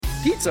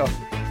Pizza.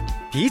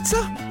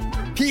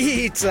 Pizza?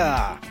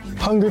 Pizza!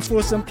 Hungry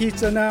for some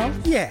pizza now?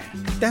 Yeah,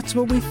 that's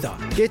what we thought.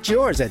 Get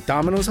yours at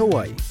Domino's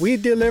Hawaii. We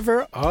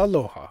deliver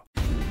aloha.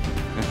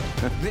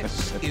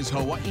 This is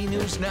Hawaii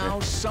News Now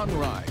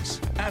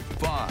Sunrise at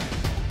 5.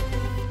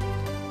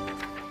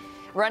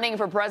 Running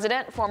for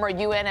president, former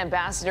UN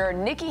Ambassador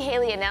Nikki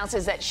Haley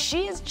announces that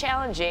she is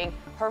challenging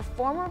her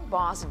former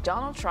boss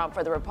Donald Trump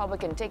for the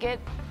Republican ticket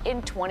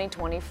in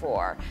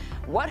 2024.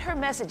 What her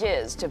message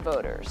is to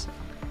voters.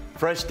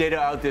 Fresh data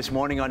out this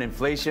morning on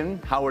inflation.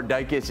 Howard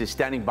Dykes is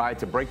standing by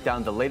to break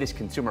down the latest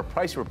consumer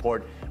price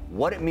report,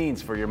 what it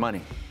means for your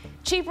money.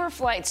 Cheaper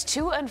flights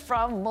to and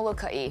from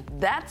Molokai.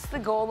 That's the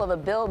goal of a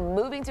bill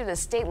moving through the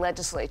state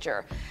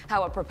legislature.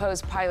 How a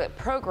proposed pilot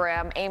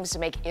program aims to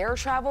make air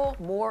travel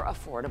more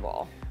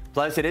affordable.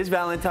 Plus, it is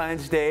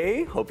Valentine's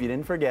Day. Hope you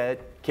didn't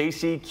forget.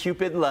 Casey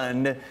Cupid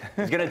Lund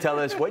is going to tell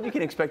us what you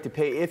can expect to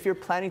pay if you're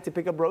planning to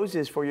pick up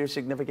roses for your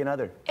significant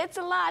other. It's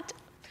a lot.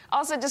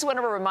 Also, just want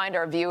to remind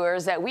our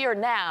viewers that we are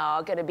now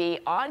going to be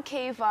on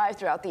K5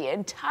 throughout the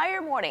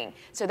entire morning.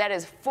 So that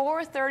is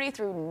 4:30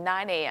 through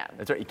 9 a.m.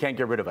 That's right. You can't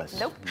get rid of us.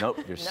 Nope.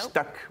 You're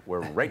stuck.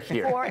 We're right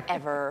here.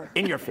 Forever.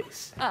 In your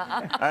face.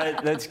 All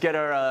right, let's get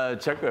our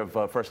check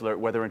of First Alert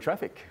weather and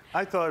traffic.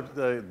 I thought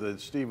that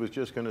Steve was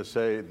just going to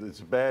say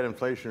it's a bad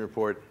inflation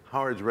report.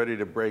 Howard's ready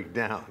to break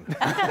down.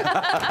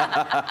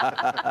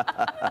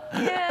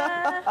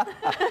 Yeah.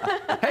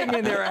 Hang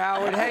in there,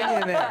 Howard.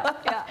 Hang in there.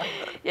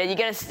 Yeah, you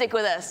got to stick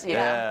with us. You know?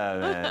 Yeah,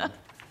 man.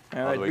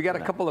 All right, we got a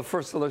couple of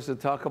first alerts to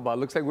talk about.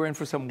 Looks like we're in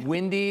for some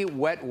windy,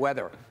 wet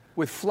weather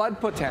with flood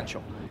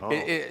potential. Oh.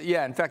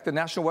 In fact, the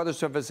National Weather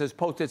Service has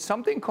posted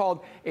something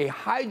called a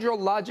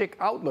hydrologic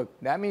outlook.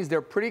 That means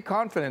they're pretty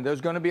confident there's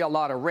going to be a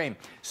lot of rain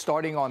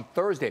starting on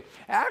Thursday.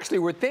 Actually,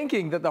 we're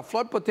thinking that the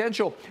flood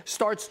potential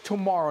starts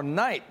tomorrow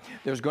night.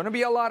 There's going to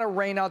be a lot of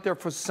rain out there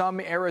for some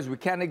areas. We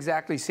can't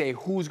exactly say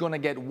who's going to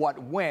get what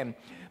when,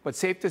 but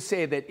safe to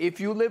say that if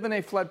you live in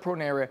a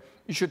flood-prone area,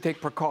 you should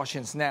take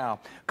precautions now.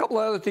 A couple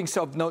of other things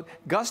of note.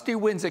 Gusty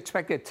winds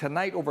expected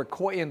tonight over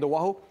Kauai and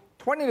Oahu.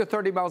 20 to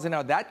 30 miles an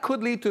hour. That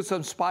could lead to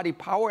some spotty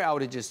power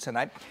outages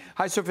tonight.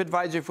 High surf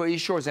advisory for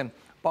east shores and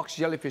box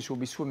jellyfish will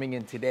be swimming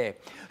in today.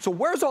 So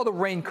where's all the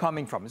rain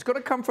coming from? It's going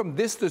to come from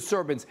this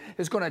disturbance.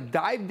 It's going to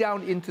dive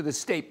down into the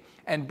state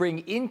and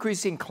bring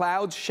increasing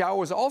clouds,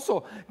 showers.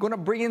 Also going to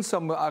bring in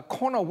some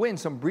Kona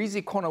winds, some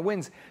breezy Kona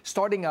winds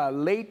starting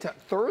late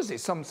Thursday,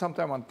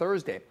 sometime on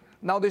Thursday.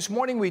 Now, this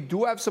morning, we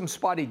do have some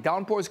spotty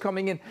downpours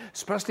coming in,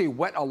 especially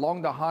wet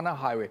along the Hana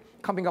Highway.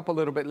 Coming up a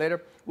little bit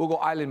later, we'll go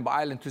island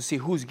by island to see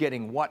who's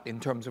getting what in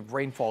terms of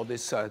rainfall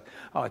this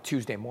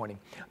Tuesday morning.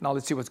 Now,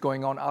 let's see what's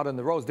going on out on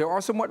the roads. There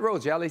are some wet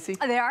roads, yeah, Lacey?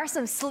 There are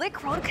some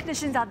slick road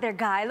conditions out there,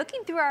 Guy.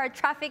 Looking through our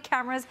traffic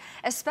cameras,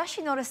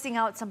 especially noticing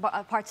out some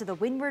parts of the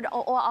windward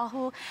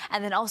Oahu,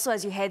 and then also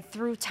as you head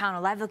through town.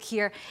 A live look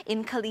here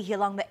in Kalihi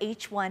along the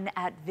H1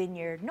 at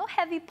Vineyard. No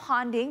heavy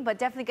ponding, but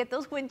definitely get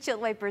those windshield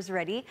wipers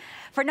ready.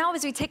 For now,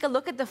 as we take a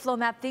look at the flow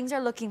map, things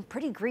are looking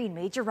pretty green.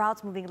 Major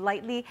routes moving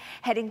lightly,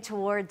 heading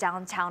toward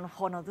downtown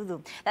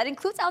Honolulu. That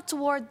includes out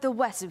toward the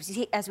west.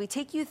 As we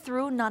take you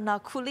through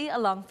Nanakuli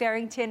along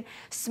Farrington,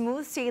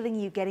 smooth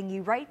sailing getting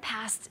you right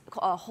past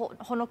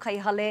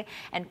Honokaihale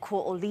and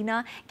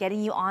Ko'olina,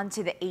 getting you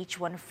onto the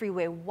H1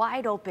 freeway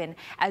wide open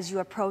as you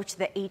approach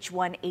the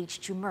H1,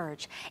 H2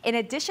 merge. In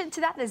addition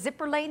to that, the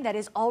zipper lane that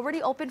is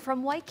already open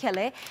from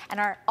Waikele, and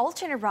our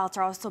alternate routes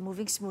are also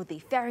moving smoothly.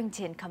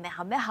 Farrington,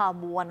 Kamehameha,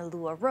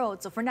 Moanalua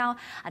Road. So for now,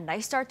 a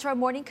nice start to our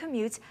morning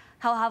commutes.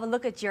 I'll have a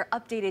look at your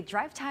updated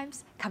drive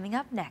times coming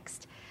up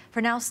next.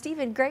 For now, Steve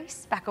and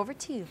Grace, back over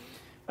to you.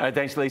 All right,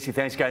 thanks, Lacey.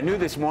 Thanks, Guy. New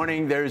this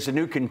morning, there's a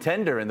new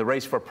contender in the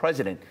race for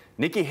president.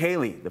 Nikki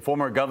Haley, the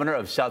former governor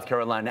of South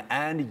Carolina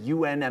and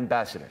UN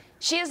ambassador.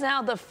 She is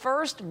now the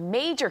first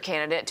major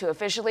candidate to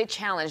officially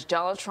challenge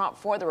Donald Trump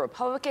for the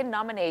Republican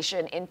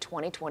nomination in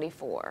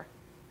 2024.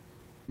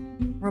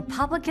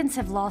 Republicans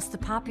have lost the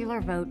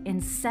popular vote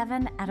in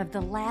 7 out of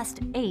the last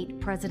 8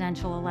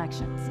 presidential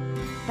elections.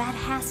 That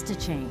has to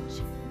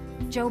change.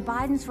 Joe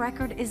Biden's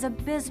record is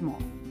abysmal,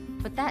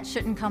 but that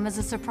shouldn't come as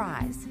a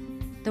surprise.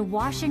 The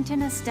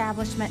Washington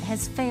establishment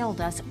has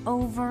failed us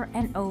over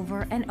and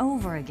over and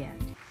over again.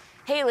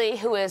 Haley,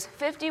 who is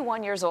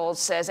 51 years old,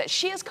 says that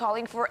she is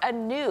calling for a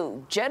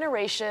new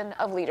generation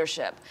of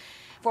leadership.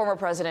 Former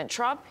President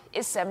Trump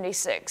is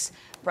 76.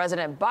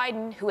 President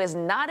Biden, who has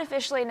not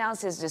officially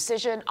announced his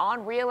decision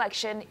on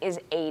re-election, is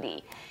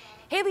 80.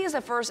 Haley is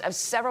the first of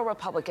several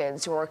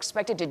Republicans who are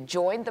expected to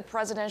join the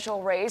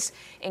presidential race,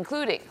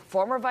 including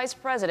former Vice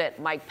President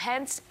Mike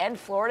Pence and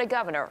Florida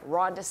Governor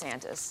Ron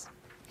DeSantis.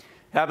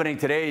 Happening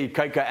today,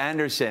 Kaika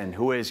Anderson,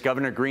 who is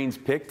Governor Green's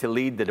pick to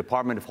lead the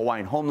Department of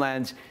Hawaiian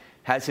Homelands,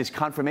 has his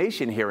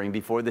confirmation hearing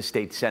before the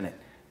state Senate.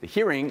 The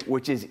hearing,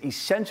 which is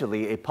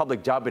essentially a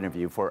public job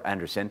interview for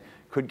Anderson,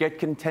 could get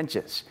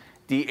contentious.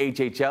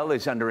 DHHL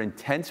is under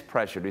intense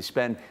pressure to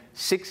spend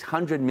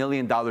 $600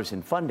 million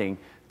in funding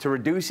to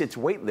reduce its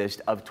wait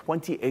list of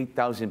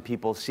 28,000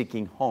 people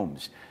seeking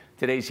homes.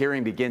 Today's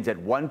hearing begins at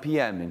 1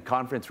 p.m. in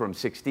Conference Room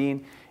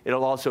 16.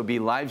 It'll also be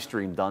live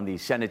streamed on the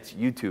Senate's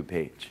YouTube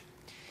page.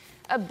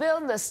 A bill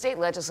in the state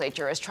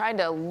legislature is trying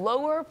to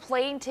lower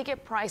plane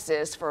ticket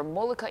prices for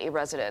Molokai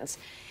residents.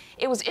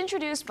 It was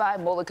introduced by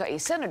Molokai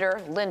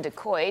Senator Linda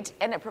Coit,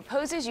 and it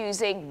proposes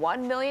using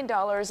 $1 million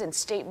in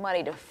state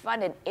money to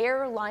fund an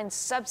airline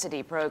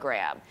subsidy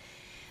program.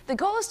 The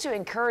goal is to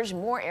encourage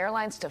more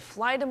airlines to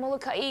fly to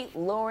Molokai,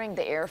 lowering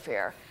the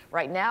airfare.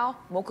 Right now,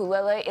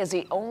 Mokulele is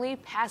the only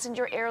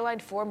passenger airline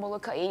for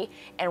Molokai,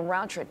 and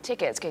round-trip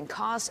tickets can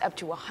cost up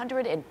to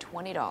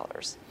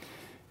 $120.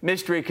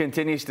 Mystery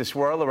continues to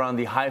swirl around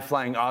the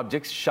high-flying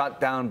objects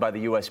shot down by the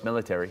U.S.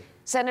 military.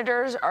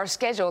 Senators are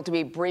scheduled to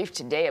be briefed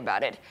today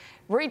about it.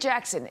 Bree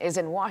Jackson is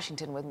in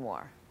Washington with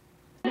more.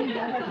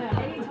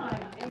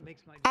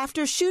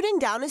 After shooting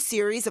down a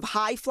series of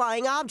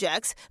high-flying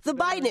objects, the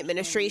Biden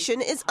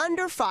administration is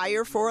under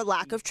fire for a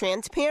lack of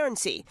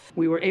transparency.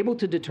 We were able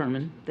to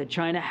determine that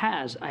China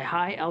has a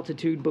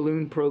high-altitude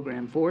balloon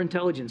program for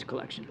intelligence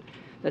collection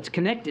that's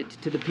connected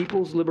to the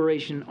People's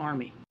Liberation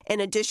Army. In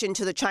addition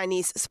to the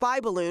Chinese spy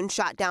balloon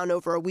shot down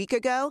over a week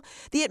ago,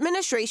 the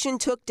administration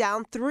took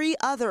down 3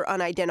 other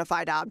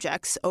unidentified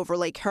objects over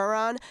Lake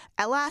Huron,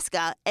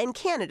 Alaska, and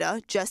Canada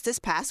just this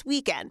past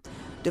weekend.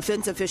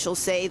 Defense officials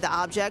say the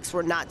objects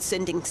were not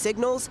sending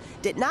signals,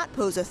 did not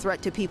pose a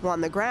threat to people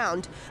on the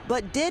ground,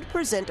 but did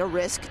present a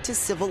risk to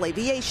civil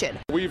aviation.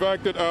 We've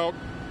acted out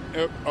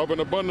of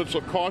an abundance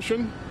of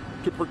caution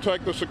to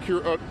protect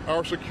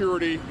our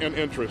security and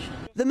interests.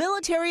 The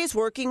military is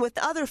working with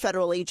other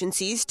federal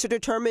agencies to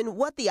determine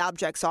what the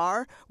objects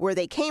are, where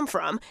they came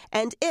from,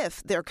 and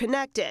if they're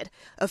connected.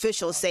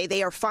 Officials say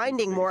they are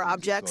finding more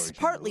objects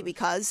partly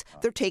because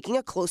they're taking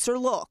a closer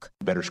look.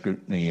 Better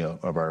scrutiny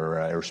of our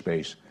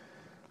airspace,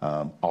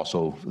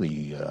 also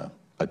the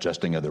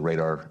adjusting of the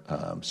radar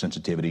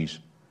sensitivities,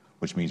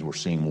 which means we're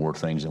seeing more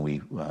things than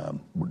we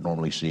would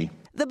normally see.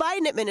 The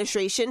Biden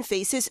administration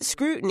faces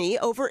scrutiny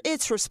over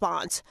its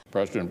response.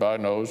 President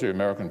Biden owes the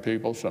American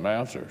people some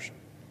answers.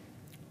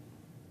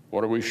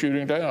 What are we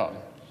shooting down?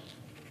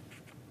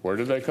 Where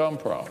did they come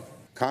from?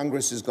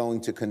 Congress is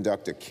going to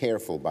conduct a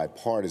careful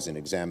bipartisan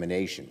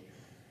examination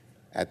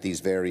at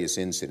these various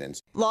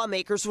incidents.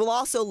 Lawmakers will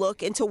also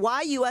look into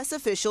why U.S.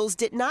 officials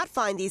did not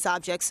find these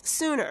objects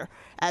sooner,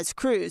 as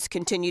crews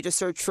continue to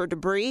search for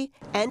debris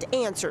and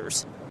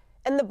answers.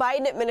 And the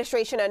Biden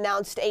administration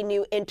announced a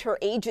new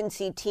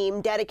interagency team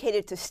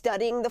dedicated to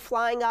studying the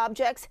flying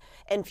objects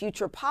and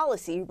future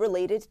policy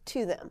related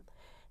to them.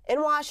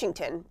 In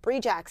Washington, Bree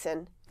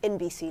Jackson,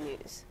 NBC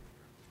News.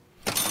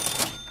 All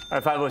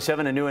right,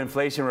 507, a new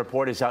inflation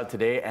report is out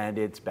today, and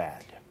it's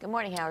bad. Good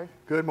morning, Howard.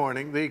 Good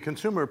morning. The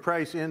Consumer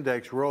Price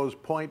Index rose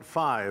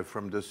 0.5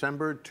 from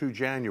December to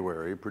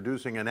January,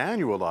 producing an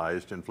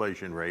annualized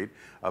inflation rate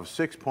of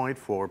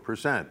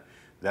 6.4%.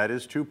 That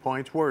is 2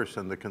 points worse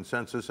than the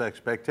consensus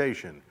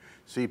expectation.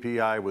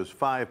 CPI was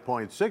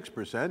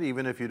 5.6%,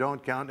 even if you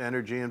don't count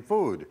energy and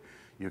food.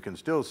 You can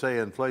still say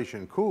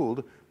inflation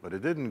cooled, but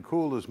it didn't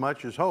cool as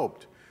much as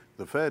hoped.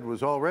 The Fed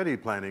was already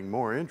planning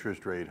more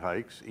interest rate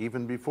hikes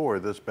even before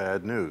this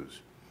bad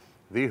news.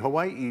 The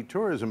Hawaii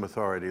Tourism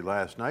Authority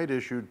last night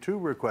issued 2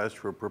 requests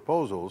for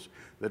proposals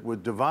that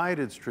would divide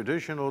its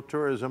traditional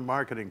tourism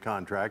marketing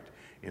contract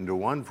into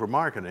one for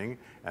marketing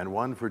and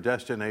one for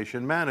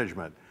destination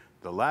management.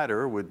 The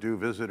latter would do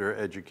visitor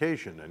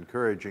education,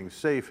 encouraging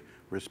safe,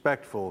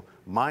 respectful,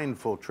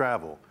 mindful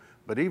travel.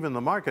 But even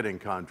the marketing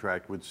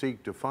contract would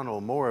seek to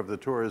funnel more of the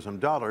tourism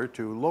dollar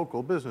to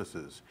local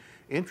businesses.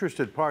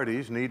 Interested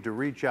parties need to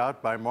reach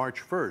out by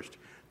March 1st.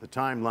 The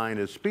timeline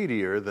is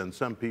speedier than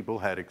some people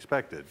had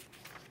expected.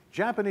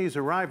 Japanese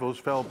arrivals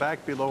fell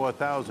back below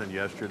 1,000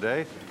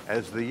 yesterday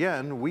as the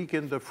yen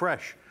weakened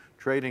afresh,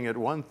 trading at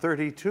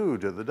 132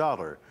 to the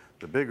dollar.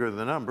 The bigger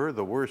the number,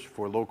 the worse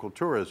for local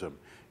tourism.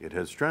 It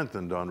has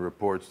strengthened on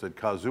reports that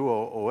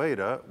Kazuo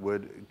Ueda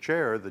would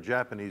chair the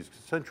Japanese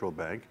Central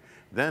Bank.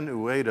 Then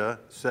Ueda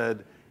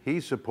said he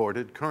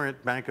supported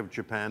current Bank of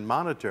Japan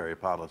monetary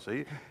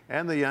policy,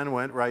 and the yen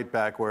went right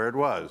back where it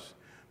was.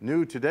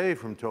 New today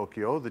from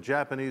Tokyo, the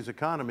Japanese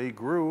economy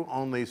grew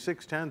only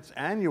 0.6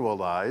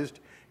 annualized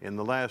in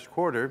the last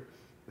quarter.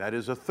 That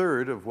is a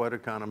third of what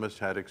economists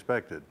had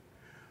expected.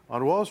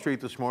 On Wall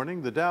Street this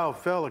morning, the Dow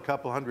fell a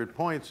couple hundred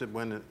points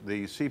when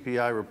the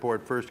CPI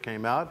report first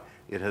came out.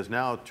 It has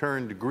now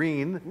turned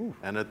green,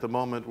 and at the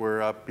moment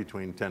we're up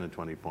between 10 and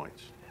 20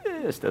 points.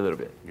 Just a little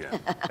bit. Yeah.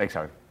 Thanks,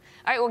 Howard.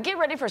 All right, well, get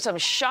ready for some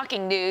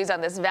shocking news on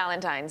this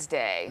Valentine's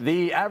Day.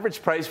 The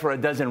average price for a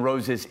dozen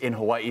roses in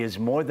Hawaii is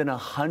more than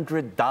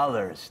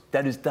 $100.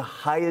 That is the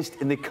highest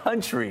in the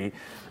country.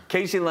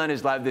 Casey Len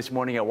is live this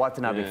morning at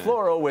Watanabe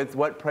Floral with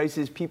what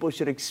prices people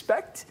should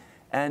expect.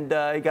 And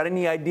you got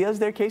any ideas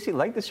there, Casey?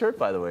 Like the shirt,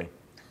 by the way.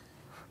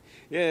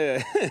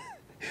 Yeah.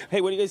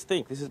 Hey, what do you guys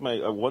think? This is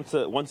my once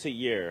a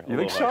year. You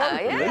look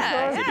sharp.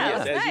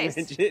 Yeah, as nice.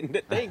 you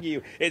mentioned. Thank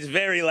you. It's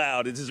very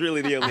loud. This is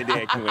really the only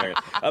day I can wear it.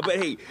 But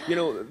hey, you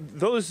know,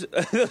 those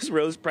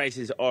rose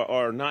prices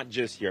are not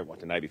just here at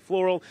Watanabe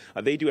Floral.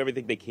 They do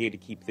everything they can to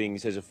keep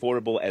things as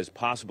affordable as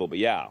possible. But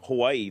yeah,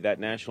 Hawaii, that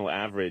national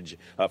average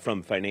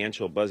from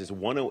Financial Buzz is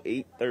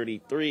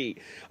 $108.33.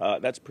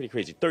 That's pretty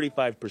crazy.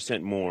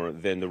 35% more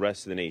than the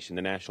rest of the nation.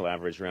 The national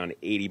average around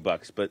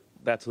 $80. But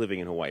that's living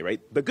in Hawaii, right?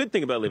 The good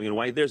thing about living in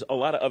Hawaii, there's a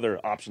lot of other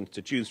options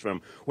to choose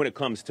from when it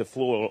comes to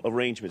floral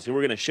arrangements. And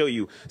we're going to show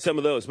you some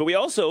of those. But we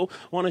also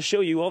want to show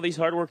you all these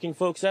hardworking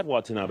folks at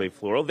Watanabe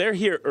Floral. They're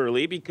here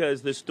early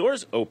because the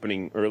store's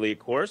opening early, of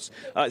course.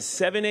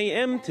 7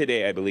 a.m.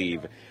 today, I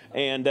believe.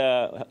 And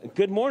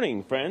good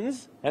morning,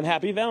 friends, and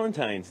happy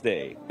Valentine's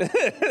Day.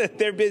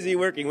 They're busy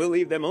working. We'll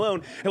leave them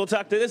alone. And we'll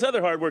talk to this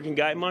other hardworking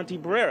guy, Monty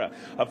Barrera,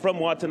 from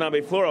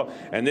Watanabe Floral.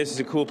 And this is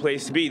a cool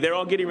place to be. They're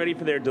all getting ready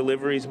for their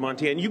deliveries,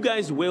 Monty. And you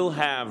guys will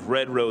have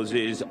red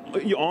roses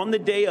on the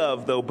day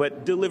of, though,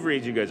 but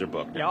deliveries, you guys are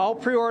booked. Yeah, all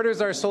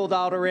pre-orders are sold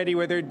out already,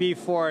 whether it be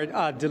for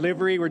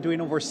delivery. We're doing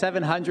over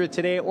 700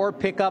 today, or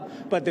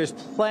pickup. But there's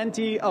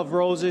plenty of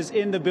roses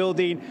in the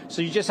building.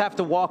 So you just have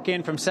to walk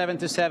in from 7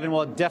 to 7.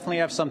 We'll definitely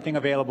have something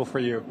available for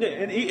you. Yeah,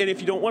 and if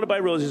you don't want to buy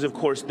roses, of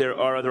course, there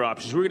are other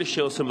options. We're going to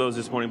show some of those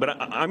this morning.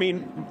 But I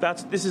mean,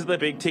 this is the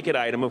big ticket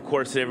item, of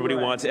course, that everybody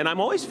wants. And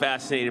I'm always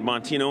fascinated,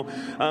 Montino.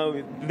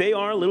 They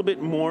are a little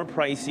bit more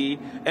pricey,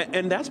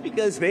 and that's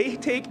because they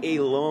take a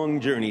long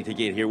journey to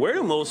get here. Where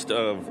do most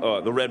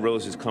of the red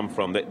roses come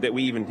from that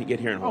we even get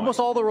here in Hawaii? Almost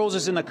all the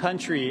roses in the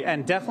country,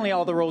 and definitely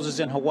all the roses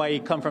in Hawaii,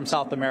 come from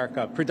South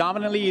America,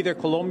 predominantly either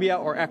Colombia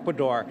or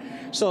Ecuador.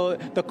 So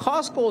the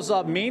cost goes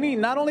up mainly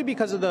not only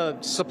because of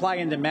the supply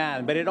and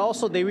demand, but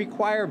they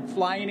require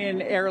flying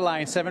in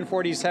airlines,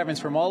 747s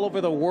from all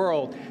over the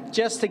world,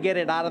 just to get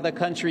it out of the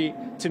country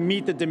to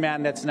meet the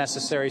demand that's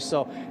necessary.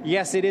 So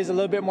yes, it is a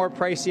little bit more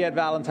pricey at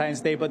Valentine's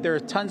Day, but there are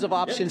tons of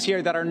options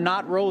here that are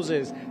not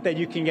roses that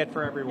you can get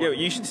for everyone. Yeah,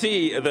 you should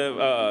see the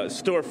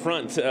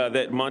storefront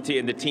that Monty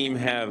and the team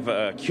have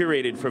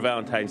curated for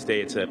Valentine's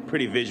Day. It's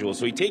pretty visual.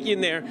 So we take you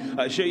in there,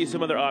 show you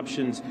some other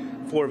options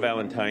for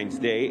Valentine's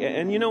Day.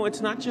 And you know,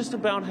 it's not just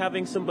about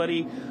having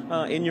somebody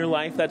in your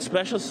life, that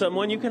special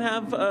someone. You can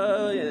have,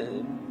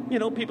 you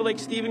know, people like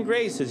Steve and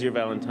Grace as your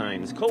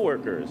Valentines,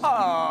 co-workers,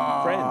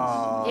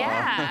 friends.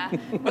 Yeah,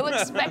 we'll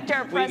expect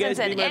our presents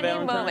at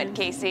any moment,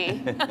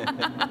 Casey.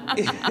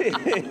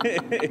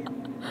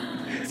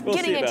 We'll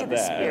Getting into the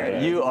spirit.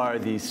 Right. You are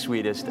the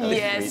sweetest of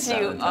yes, sweet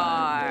you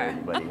are.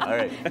 Everybody. All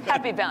right.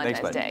 Happy Valentine's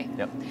Thanks, Day.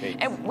 Yep.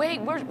 And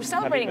wait, we're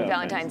celebrating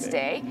Valentine's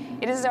Day.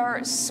 It is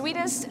our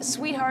Sweetest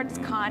Sweethearts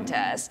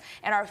contest,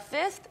 and our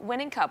 5th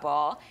winning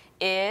couple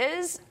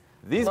is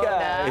these Mona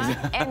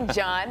guys and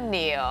John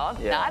Neal,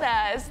 not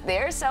us.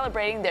 They're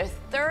celebrating their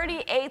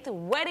 38th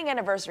wedding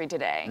anniversary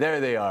today. There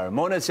they are.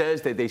 Mona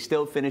says that they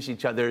still finish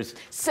each other's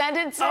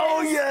sentences.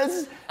 Oh,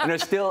 yes. And are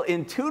still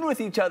in tune with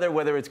each other,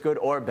 whether it's good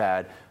or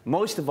bad.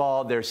 Most of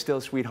all, they're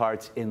still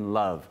sweethearts in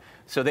love.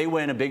 So they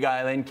win a Big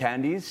Island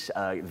Candies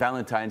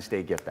Valentine's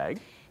Day gift bag.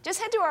 Just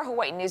head to our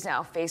Hawaii News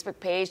Now Facebook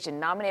page to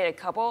nominate a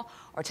couple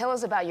or tell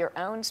us about your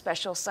own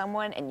special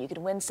someone, and you could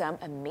win some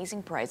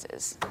amazing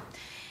prizes.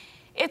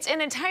 It's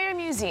an entire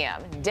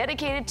museum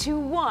dedicated to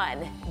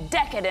one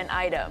decadent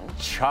item.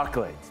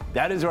 Chocolate.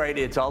 That is right.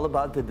 It's all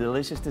about the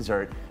delicious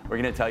dessert. We're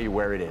going to tell you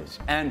where it is.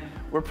 And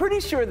we're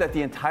pretty sure that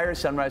the entire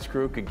Sunrise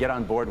crew could get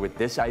on board with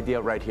this idea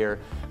right here.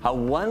 How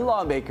one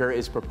lawmaker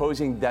is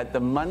proposing that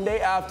the Monday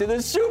after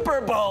the Super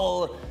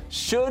Bowl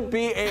should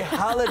be a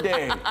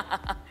holiday.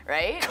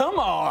 Right? Come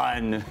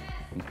on.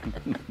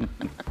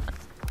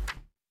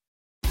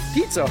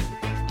 Pizza.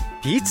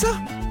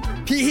 Pizza?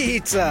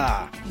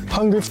 Pizza!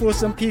 Hungry for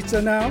some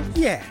pizza now?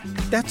 Yeah,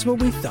 that's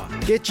what we thought.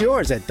 Get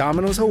yours at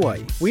Domino's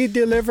Hawaii. We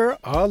deliver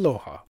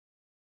aloha.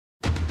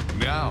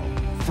 Now,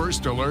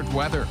 First Alert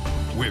Weather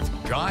with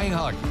Guy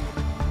Hug.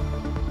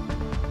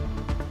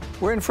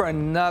 We're in for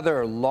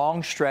another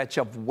long stretch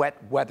of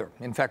wet weather.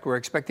 In fact, we're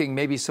expecting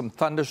maybe some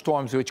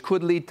thunderstorms, which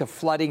could lead to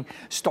flooding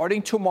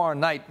starting tomorrow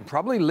night, and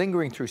probably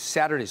lingering through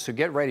Saturday. So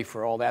get ready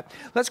for all that.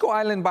 Let's go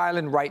island by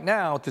island right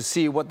now to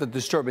see what the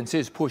disturbance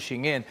is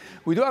pushing in.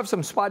 We do have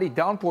some spotty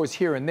downpours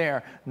here and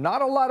there.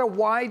 Not a lot of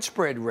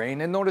widespread rain.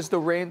 And notice the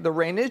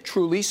rain is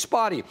truly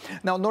spotty.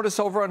 Now, notice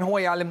over on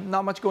Hawaii Island,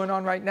 not much going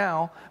on right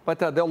now, but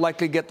they'll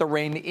likely get the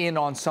rain in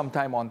on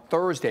sometime on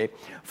Thursday.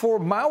 For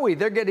Maui,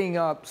 they're getting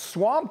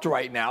swamped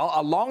right now.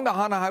 Along the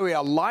Hana Highway,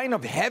 a line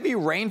of heavy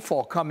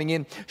rainfall coming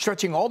in,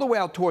 stretching all the way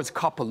out towards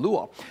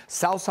Kapalua.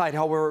 South side,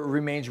 however,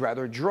 remains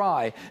rather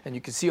dry, and you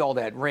can see all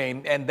that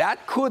rain. And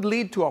that could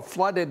lead to a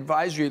flood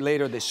advisory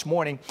later this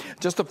morning.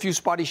 Just a few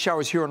spotty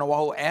showers here on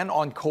Oahu and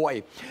on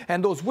Kauai.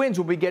 And those winds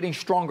will be getting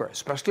stronger,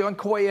 especially on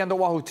Kauai and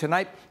Oahu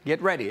tonight.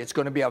 Get ready. It's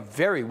going to be a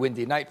very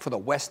windy night for the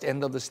west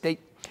end of the state.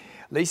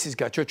 Lacey's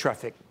got your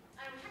traffic.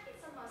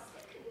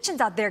 conditions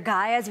out there,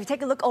 Guy, as we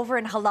take a look over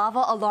in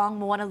Halava along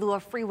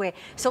Moanalua Freeway.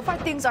 So far,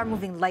 things are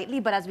moving lightly,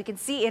 but as we can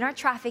see in our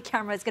traffic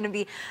camera, it's going to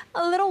be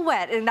a little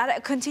wet, and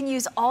that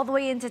continues all the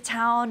way into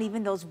town,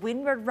 even those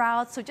windward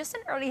routes. So just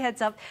an early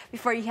heads up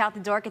before you head out the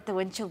door, get the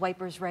windshield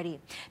wipers ready.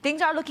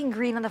 Things are looking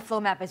green on the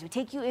flow map as we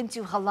take you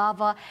into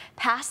Halava,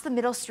 past the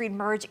Middle Street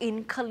merge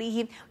in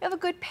Kalihi. We have a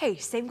good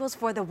pace. Same goes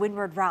for the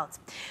windward routes.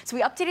 So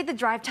we updated the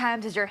drive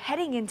times as you're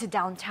heading into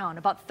downtown,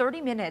 about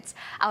 30 minutes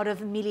out of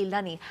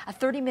Mililani, a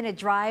 30-minute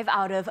drive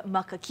out of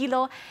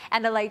Makakilo,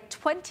 and a light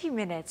 20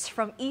 minutes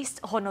from East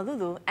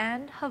Honolulu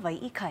and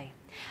Hawaii Kai.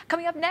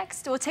 Coming up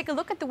next, we'll take a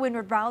look at the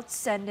windward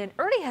routes and an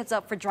early heads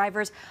up for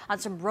drivers on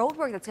some road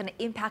work that's going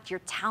to impact your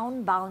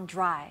town-bound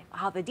drive. I'll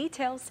have the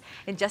details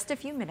in just a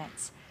few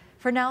minutes.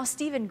 For now,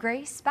 Steve and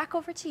Grace, back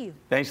over to you.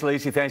 Thanks,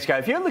 Lacey. Thanks, Guy.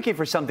 If you're looking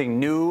for something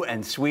new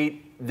and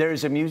sweet,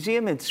 there's a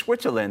museum in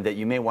Switzerland that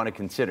you may want to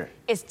consider.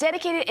 It's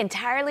dedicated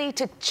entirely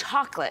to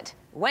chocolate.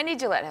 Wendy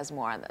Gillette has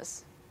more on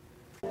this.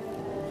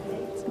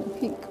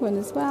 Pink one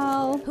as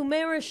well.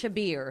 Humaira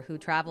Shabir, who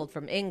traveled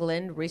from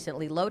England,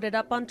 recently loaded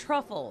up on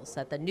truffles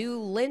at the new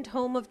Lindt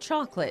Home of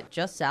Chocolate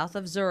just south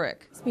of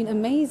Zurich. It's been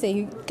amazing.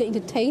 You're getting to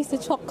taste the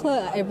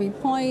chocolate at every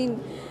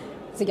point.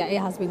 So yeah, it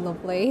has been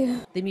lovely.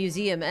 The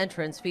museum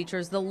entrance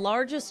features the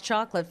largest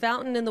chocolate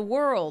fountain in the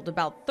world,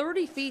 about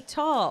 30 feet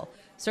tall,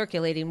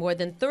 circulating more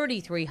than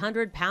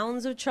 3,300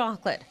 pounds of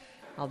chocolate.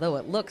 Although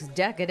it looks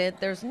decadent,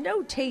 there's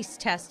no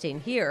taste testing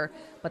here,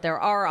 but there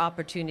are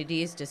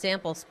opportunities to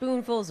sample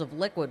spoonfuls of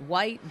liquid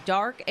white,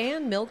 dark,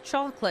 and milk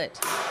chocolate.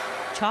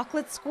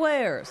 Chocolate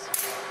squares.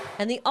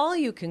 And the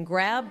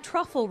all-you-can-grab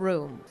truffle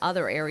room.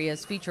 Other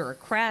areas feature a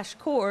crash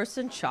course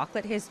in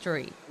chocolate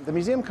history. The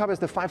museum covers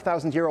the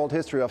 5,000-year-old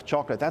history of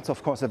chocolate. That's,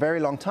 of course, a very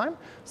long time.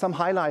 Some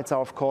highlights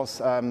are, of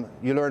course,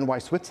 you learn why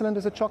Switzerland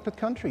is a chocolate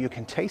country. You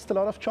can taste a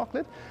lot of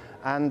chocolate,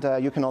 and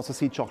you can also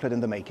see chocolate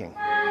in the making.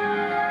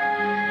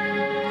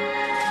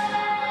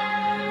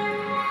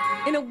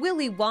 In a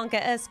Willy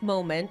Wonka-esque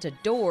moment, a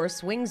door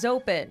swings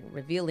open,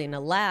 revealing a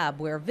lab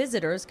where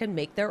visitors can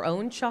make their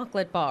own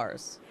chocolate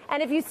bars.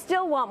 And if you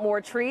still want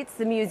more treats,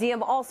 the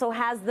museum also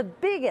has the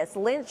biggest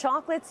Lindt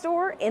chocolate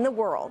store in the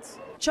world.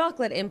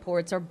 Chocolate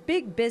imports are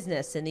big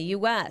business in the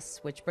U.S.,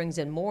 which brings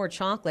in more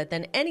chocolate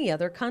than any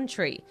other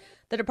country.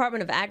 The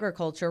Department of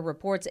Agriculture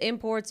reports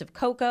imports of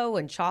cocoa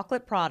and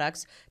chocolate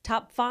products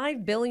top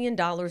 $5 billion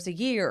a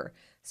year.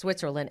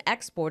 Switzerland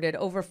exported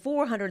over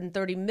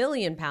 430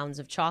 million pounds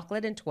of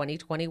chocolate in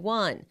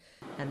 2021,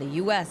 and the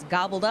U.S.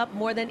 gobbled up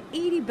more than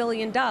 $80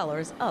 billion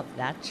of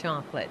that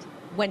chocolate.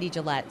 Wendy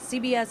Gillette,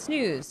 CBS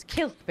News,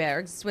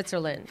 Kilchberg,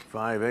 Switzerland.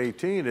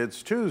 5:18.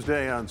 It's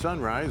Tuesday on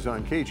Sunrise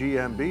on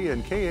KGMB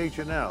and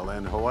KHNL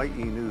and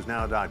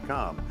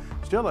HawaiiNewsNow.com.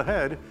 Still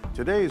ahead,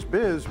 today's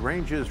biz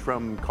ranges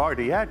from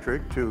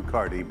cardiatric to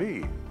Cardi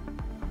B.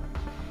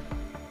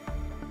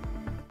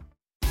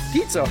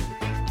 Pizza.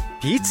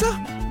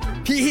 Pizza?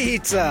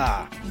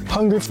 Pizza!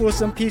 Hungry for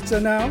some pizza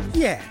now?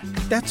 Yeah,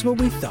 that's what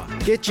we thought.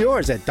 Get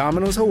yours at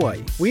Domino's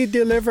Hawaii. We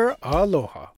deliver aloha.